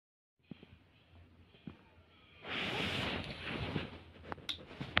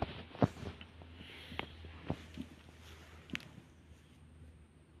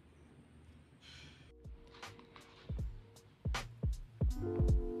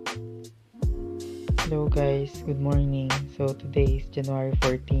Hello guys, good morning. So today is January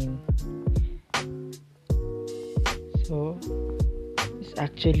 14. So it's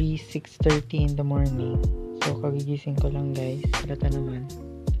actually 6:30 in the morning. So kagigising ko lang guys, halata naman.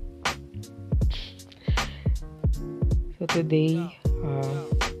 So today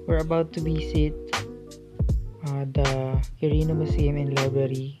we're about to visit the Quirino Museum and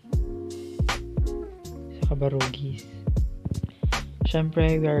Library sa Cabarugis.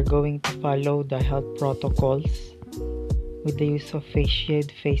 Syempre, we are going to follow the health protocols with the use of face shield,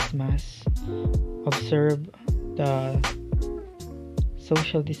 face mask, observe the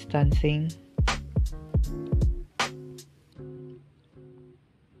social distancing,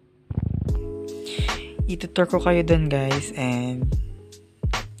 itutur ko kayo dun guys, and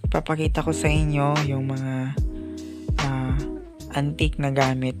papakita ko sa inyo yung mga antique na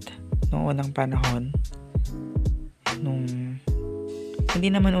gamit noong unang panahon, hindi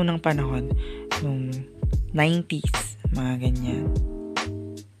naman unang panahon, nung 90s, mga ganyan.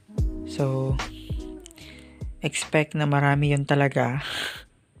 So expect na marami yun talaga.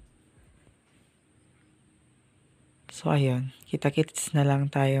 So ayun, kita-kits na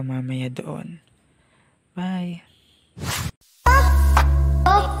lang tayo mamaya doon. Bye!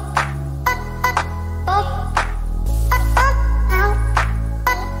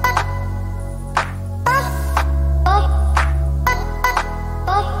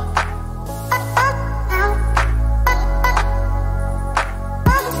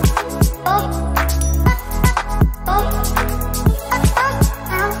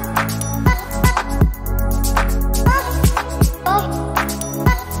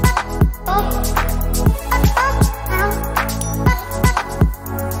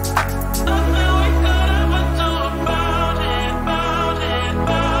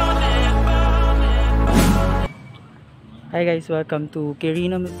 Hi guys, welcome to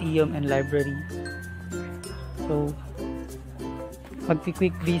Quirino Museum and Library. So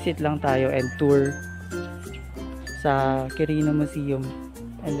magpi-quick visit lang tayo and tour sa Quirino Museum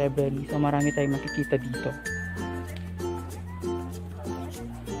and Library. So marami tayong makikita dito.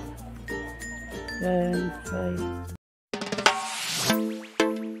 Then, bye.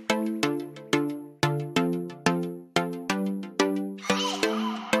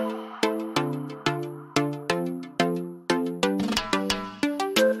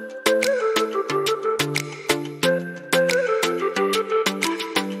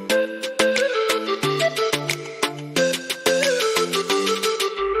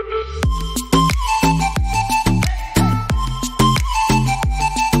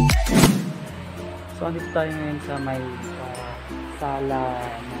 So, andito tayo ngayon sa may sala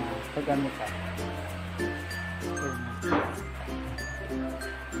na pagamitan.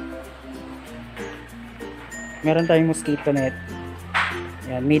 Meron tayong mosquito net.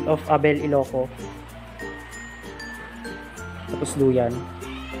 Yan, made of Abel Ilocos. Tapos duyan.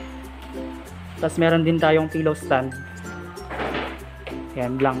 Tapos meron din tayong pillow stand.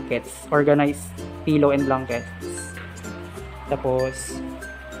 Yan, blankets. Organized pillow and blankets. Tapos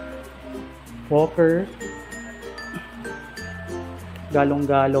walker,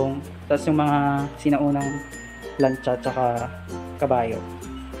 galong-galong, tapos yung mga sinaunang plancha tsaka kabayo.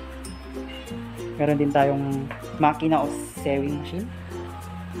 Meron din tayong makina o sewing machine.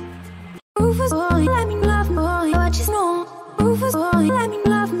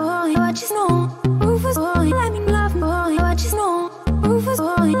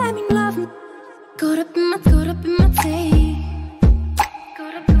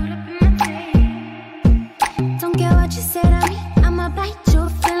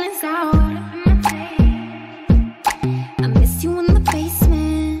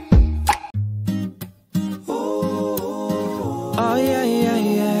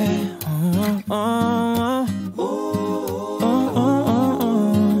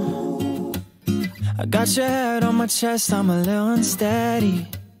 I got your head on my chest, I'm a little unsteady.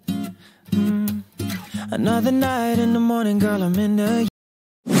 Another night in the morning, girl, I'm in the...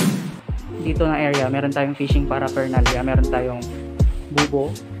 Dito na area, meron tayong fishing paraphernalia, meron tayong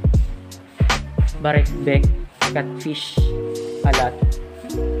bubo, barek bag, catfish, alat,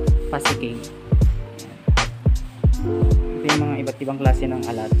 pasikay. Ito yung mga iba't ibang klase ng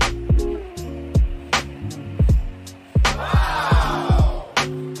alat.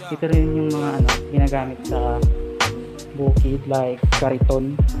 Ito rin yung mga ginagamit sa bukid, like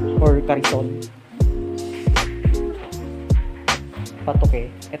kariton or karison.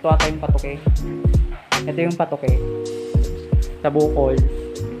 Patuke. Ito ata yung patuke. Ito yung patuke. Tabukol.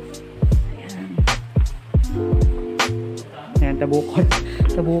 Ayan, tabukol.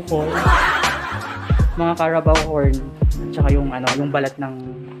 Tabukol. Mga Carabao horn. At saka yung yung balat ng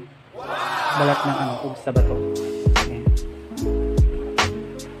balat ng ano, ugsa ba to? Ayan.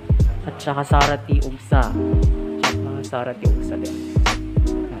 At saka sarati ugsa. Sarati ugsa din.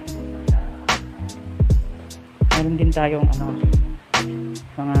 Ayan. Meron din tayong ano,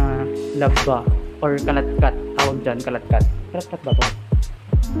 mga labba or kalatkat. Tawag dyan, kalatkat. Kalatkat ba to?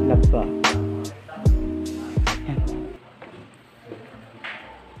 Labba. Ayan.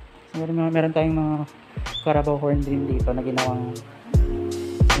 So, meron tayong mga Carabao horn din dito na ginawang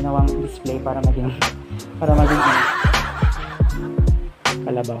display para maging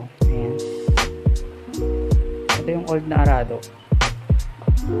kalabaw. Ayan. Ito yung old na arado.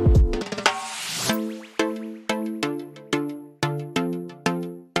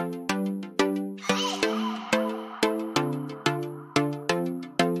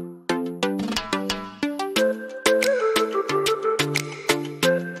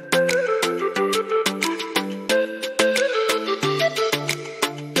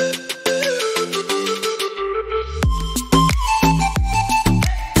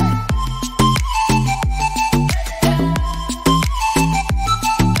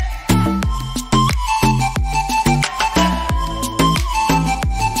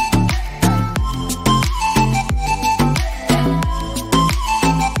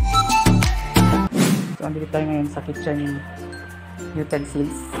 Andito tayo ngayon sa kitchen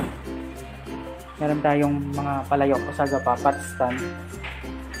utensils. Meron tayong mga palayok o sagapa, pot stand,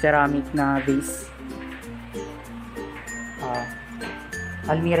 ceramic na vase,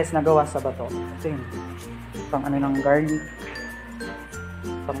 almires na gawa sa bato. Ito yun, pang ano ng garlic,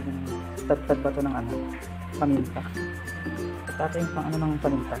 pang tad-tad bato ng ano, paminta. Ito yung pang ano ng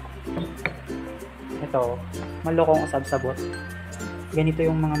paminta. Ito, malokong usab-sabot. Ganito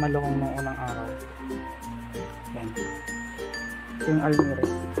yung mga malokong noong unang araw. Yan. Ito yung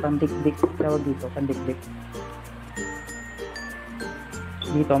almires. Pandikdik. Tawag dito. Pandikdik.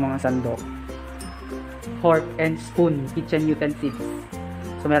 Dito mga sandok. Fork and spoon. Kitchen utensils.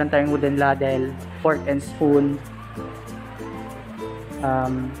 So meron tayong wooden ladle. Fork and spoon.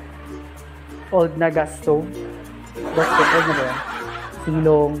 Old na gas stove. Basket. Old na ba yan?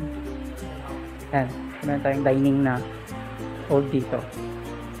 Silong. Yan. Meron tayong dining na old dito.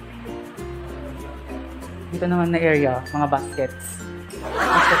 Dito naman na area, mga baskets.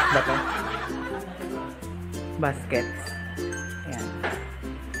 Baskets ba ito? Baskets. Ayan.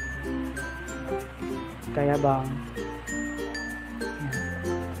 Kaya bang ayan.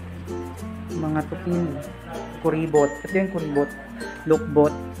 Mga tupin, kuribot. Ito yung kuribot.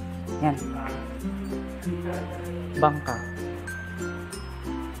 Lookbot. Ayan. Bangka.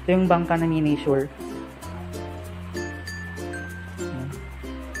 Ito yung bangka na miniature.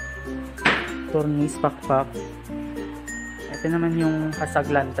 Tornis, pakpak. Ito naman yung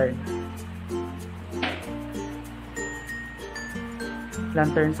hasag lantern.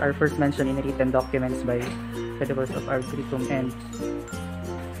 Lanterns are first mentioned in written documents by editors of Arboretum and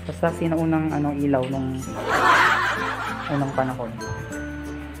basta sinaunang ilaw nung unang panahon.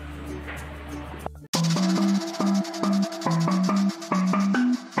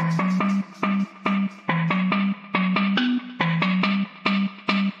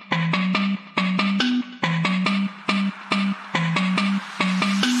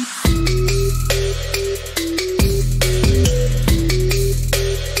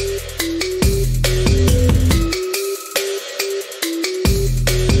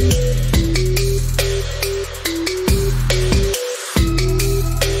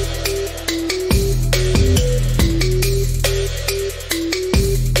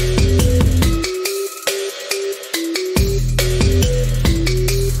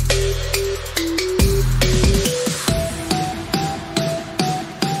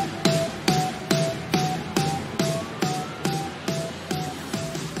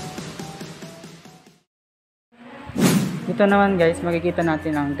 Ito naman guys, makikita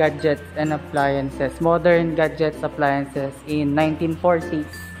natin ang gadgets and appliances. Modern gadgets, appliances in 1940s.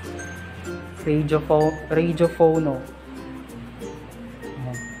 Radiophono.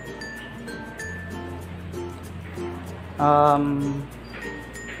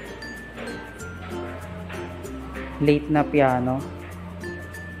 Late na piano.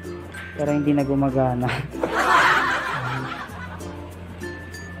 Pero hindi na gumagana.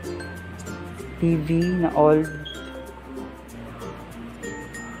 TV na old.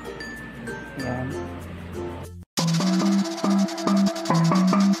 Ayan.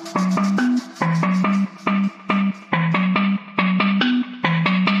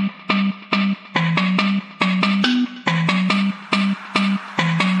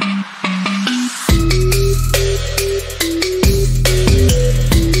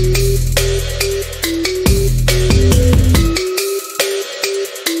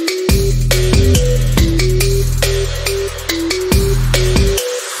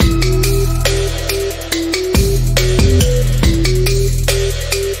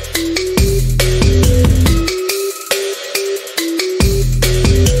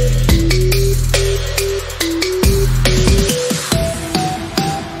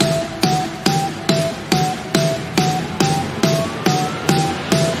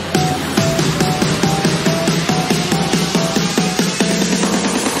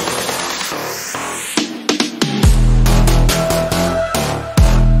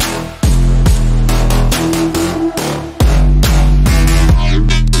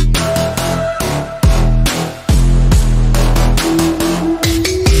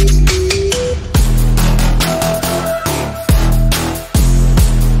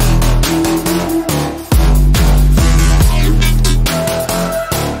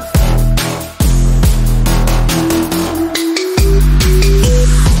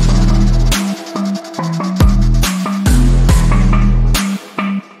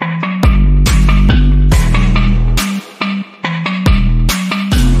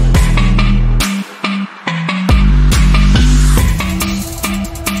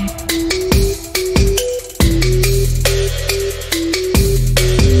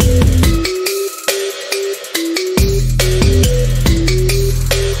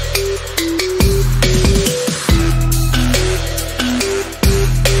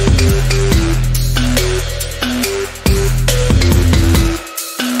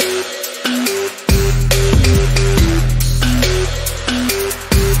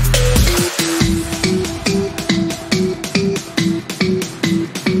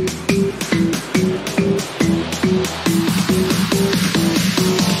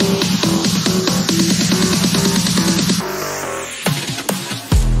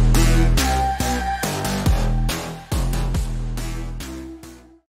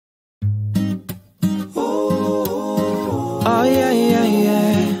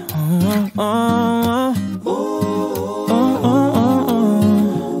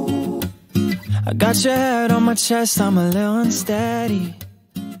 got your head on my chest, I'm a little unsteady.